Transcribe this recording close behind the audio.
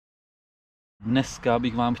Dneska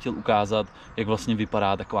bych vám chtěl ukázat, jak vlastně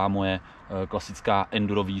vypadá taková moje klasická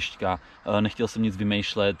enduro výšťka. Nechtěl jsem nic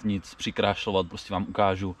vymýšlet, nic přikrášlovat, prostě vám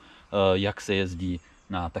ukážu, jak se jezdí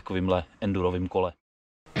na takovýmhle endurovém kole.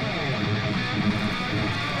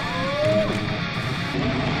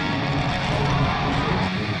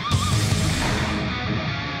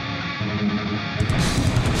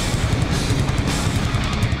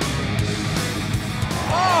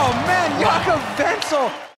 Oh man, Jakub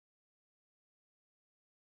Vencl!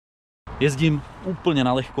 Jezdím úplně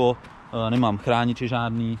na lehko, nemám chrániče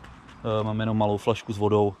žádný, mám jenom malou flašku s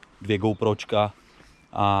vodou, 2 GoPročka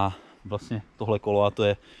a vlastně tohle kolo a to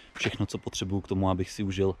je všechno, co potřebuju k tomu, abych si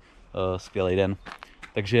užil skvělý den.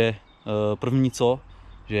 Takže první co,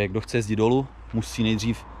 že kdo chce jezdit dolů, musí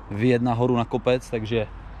nejdřív vyjet nahoru na kopec, takže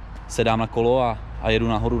sedám na kolo a jedu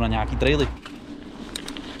nahoru na nějaký traily.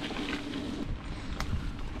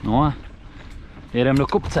 No a jedem do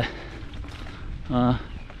kopce.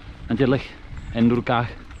 Na těchto endurkách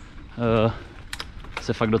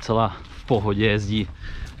se fakt docela v pohodě jezdí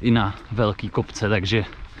i na velký kopce, takže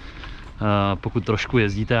pokud trošku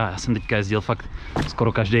jezdíte, a já jsem teďka jezdil fakt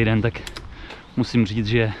skoro každý den, tak musím říct,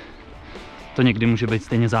 že to někdy může být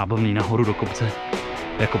stejně zábavný nahoru do kopce,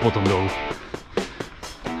 jako potom dolů.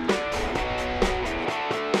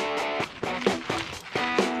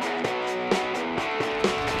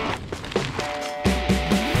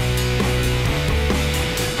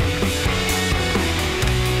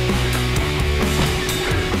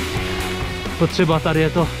 Potřeba tady je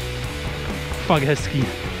to fakt hezký.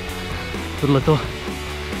 Tohleto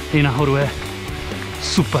i nahoru je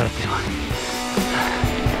super, tyhle.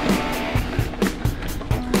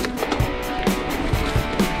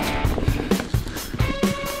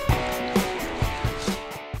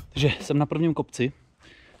 Takže jsem na prvním kopci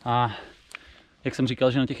a jak jsem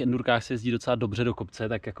říkal, že na těch endurkách se jezdí docela dobře do kopce,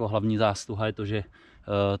 tak jako hlavní zásluha je to, že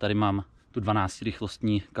tady mám tu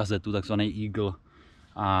 12rychlostní kazetu, takzvaný Eagle,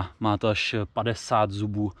 a má to až 50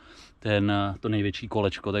 zubů, to největší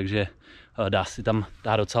kolečko, takže dá si tam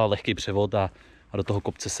docela lehký převod a do toho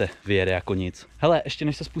kopce se vyjede jako nic. Hele, ještě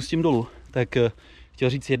než se spustím dolů, tak chtěl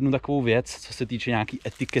říct jednu takovou věc, co se týče nějaký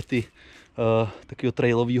etikety takového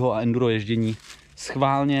trailového a enduro ježdění.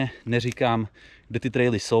 Schválně neříkám, kde ty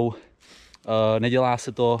traily jsou, nedělá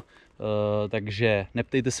se to, takže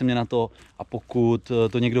neptejte se mě na to, a pokud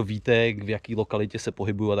to někdo víte, v jaký lokalitě se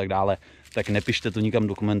pohybuju a tak dále, tak nepište to nikam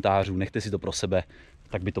do komentářů, nechte si to pro sebe,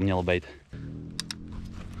 tak by to mělo být.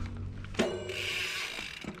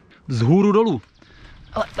 Vzhůru dolů.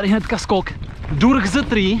 Ale tady hnedka skok. Durch the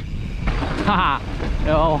tree. Haha,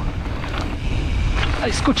 jo.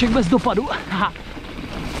 Tady skoček bez dopadu. Haha.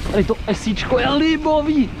 Tady to esíčko je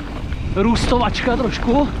libový. Růstovačka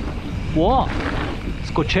trošku. Wow.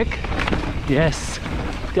 Skoček. Yes.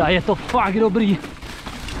 A je to fakt dobrý.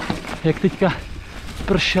 Jak teďka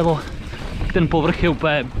pršelo, ten povrch je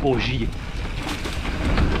úplně boží.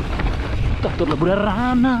 Tak tohle bude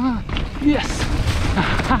rána. Yes.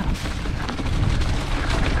 Aha.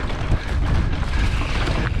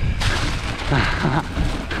 Aha.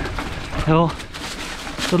 Jo.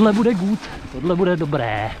 Tohle bude good. Tohle bude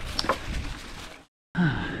dobré.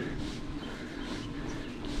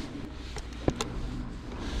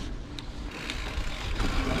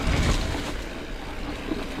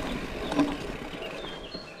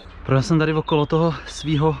 Projel jsem tady okolo toho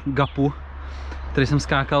svýho gapu, který jsem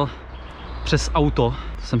skákal přes auto.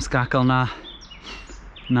 Jsem skákal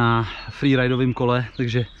na freeridovém kole,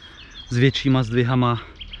 takže s většíma zdvihama.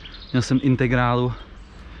 Měl jsem integrálu,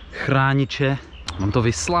 chrániče. Mám to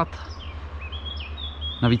vyslat.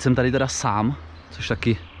 Navíc jsem tady teda sám, což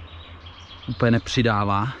taky úplně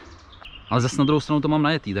nepřidává. Ale zase na druhou stranu to mám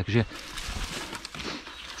najetý, takže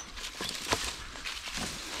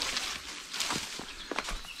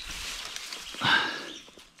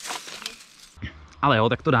ale jo,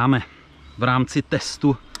 tak to dáme v rámci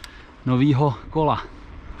testu nového kola.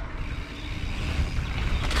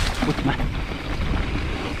 Pojďme.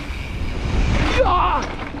 Ja!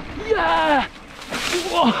 Yeah!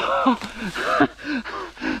 Wow!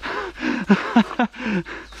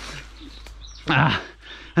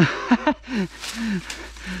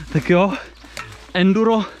 Tak jo,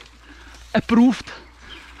 Enduro approved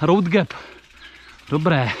road gap.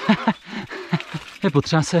 Dobré. Je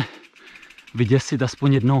potřeba se vyděsit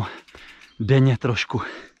aspoň jednou denně trošku.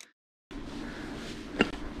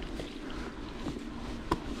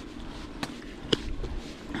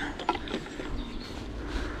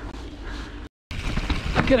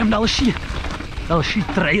 Tak jdem další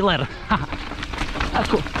trailer.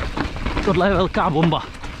 Jako, tohle je velká bomba.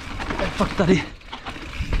 Je fakt tady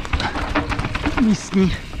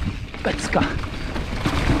místní Pecka.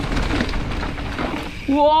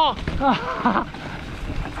 Wow.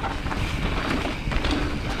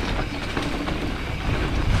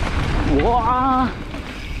 Wow.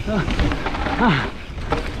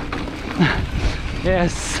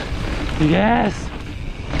 Yes. Yes.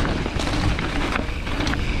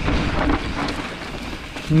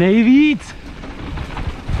 Nejvíc.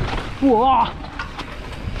 Wow.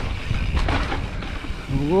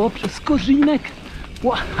 Wow, přes kořínek.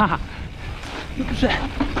 Wow. Dobře.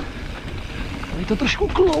 Tady to trošku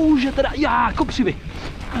klouže, teda jako přivy.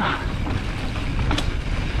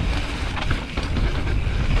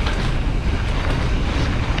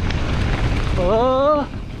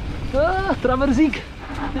 Traverzík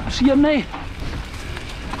nepříjemný.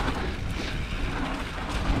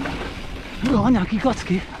 Jo, nějaký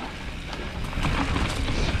klacky.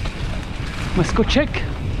 Meskoček.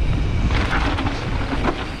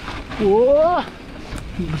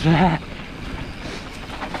 Dobře.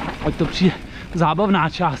 Ať to přijde zábavná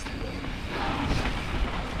část.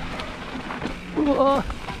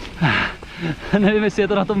 Nevím, jestli je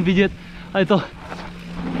to na tom vidět, ale je to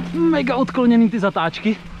mega odkloněný ty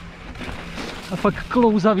zatáčky. A fakt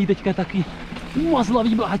klouzavý, teďka je taky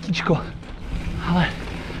mazlavý blátíčko. Ale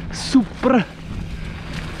super.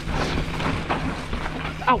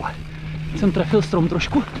 Au. Jsem trefil strom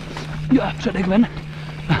trošku. Jo, předek ven.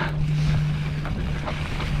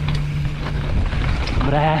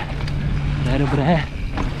 Dobré. Dobré, dobré.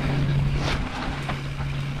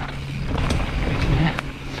 Pěkně.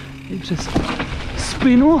 I přes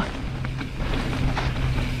spinu.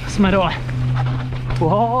 Jsme dole.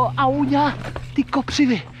 Auja, ty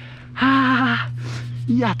kopřivy.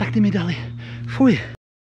 Já, tak ty mi dali. Fuj.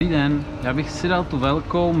 Dobrý den, já bych si dal tu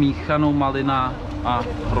velkou míchanou malina a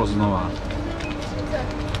hroznová.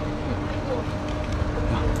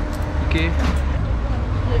 Díky.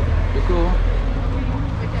 Děkuju.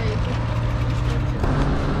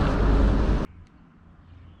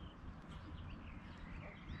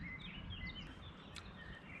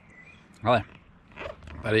 Ale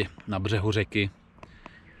tady na břehu řeky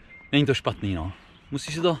není to špatný, no.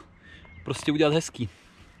 Musíš si to prostě udělat hezký.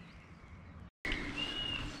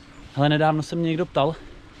 Ale nedávno se mě někdo ptal,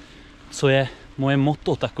 co je moje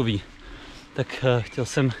motto takový. Tak chtěl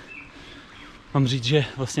jsem vám říct, že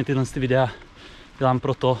vlastně tyhle videa dělám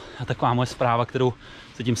proto, a taková moje zpráva, kterou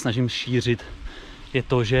se tím snažím šířit, je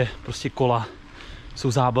to, že prostě kola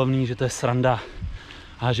jsou zábavný, že to je sranda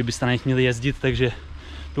a že byste na nich měli jezdit, takže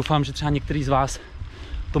doufám, že třeba některý z vás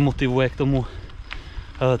to motivuje k tomu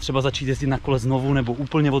třeba začít jezdit na kole znovu nebo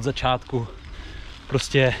úplně od začátku.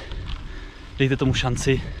 Prostě dejte tomu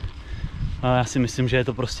šanci. Já si myslím, že je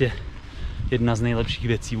to prostě jedna z nejlepších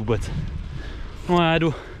věcí vůbec. No a já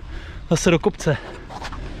jedu zase do kopce.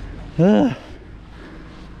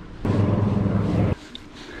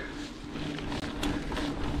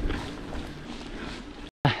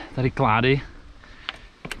 Tady klády,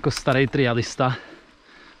 jako starý trialista,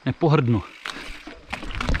 nepohrdnu.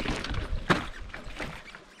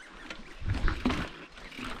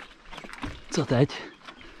 Co teď?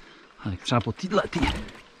 Tak třeba po týhletý.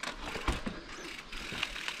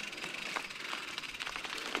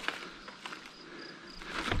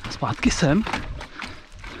 Zpátky sem.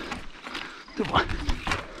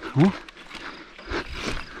 No.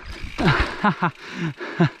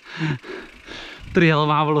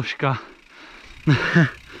 Trialová vložka.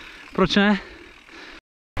 Proč ne?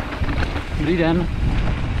 Dobrý den.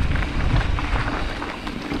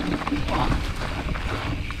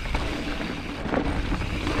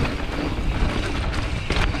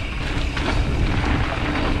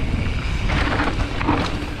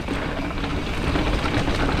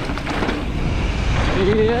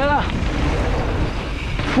 Yeah.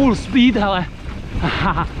 Full speed, hele.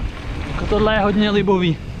 Tohle je hodně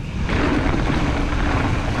libový.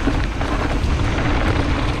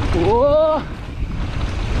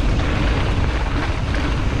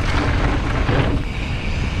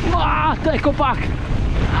 To je kopák.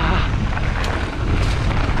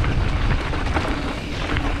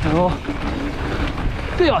 Jo.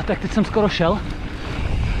 Tyjo, tak teď jsem skoro šel.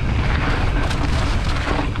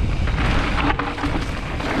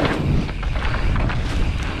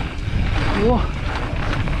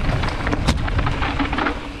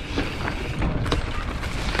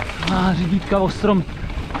 Řídítka o strom.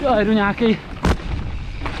 Já jedu nějaký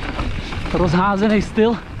rozházený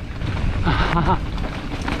styl.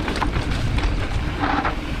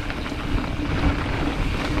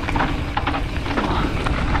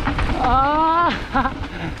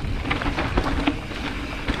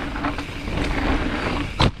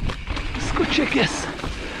 Skoček, yes.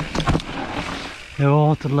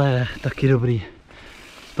 Jo, tohle je taky dobrý.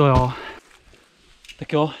 To jo.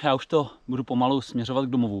 Tak jo, já už to budu pomalu směřovat k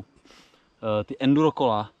domovu. Ty enduro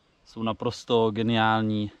kola jsou naprosto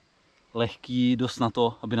geniální, lehký, dost na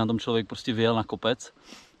to, aby na tom člověk prostě vyjel na kopec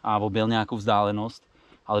a objel nějakou vzdálenost,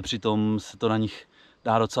 ale přitom se to na nich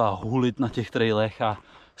dá docela hulit na těch trailech a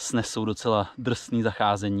snesou docela drsný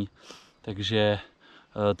zacházení. Takže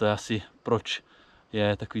to je asi proč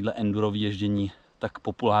je takovýhle endurový ježdění tak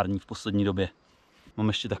populární v poslední době. Mám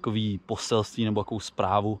ještě takový poselství nebo takovou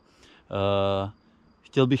zprávu.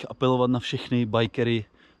 Chtěl bych apelovat na všechny bikery,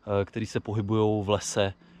 kteří se pohybují v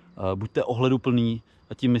lese. Buďte ohleduplný,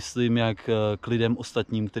 a tím myslím jak k lidem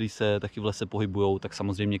ostatním, kteří se taky v lese pohybují, tak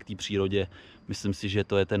samozřejmě k té přírodě. Myslím si, že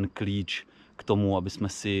to je ten klíč k tomu, aby jsme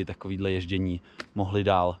si takovýhle ježdění mohli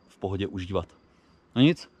dál v pohodě užívat. No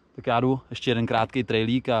nic, tak já jdu ještě jeden krátký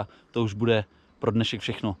trailík a to už bude pro dnešek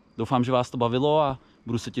všechno. Doufám, že vás to bavilo a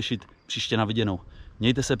budu se těšit příště na viděnou.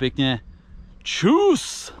 Mějte se pěkně.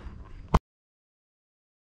 Čus!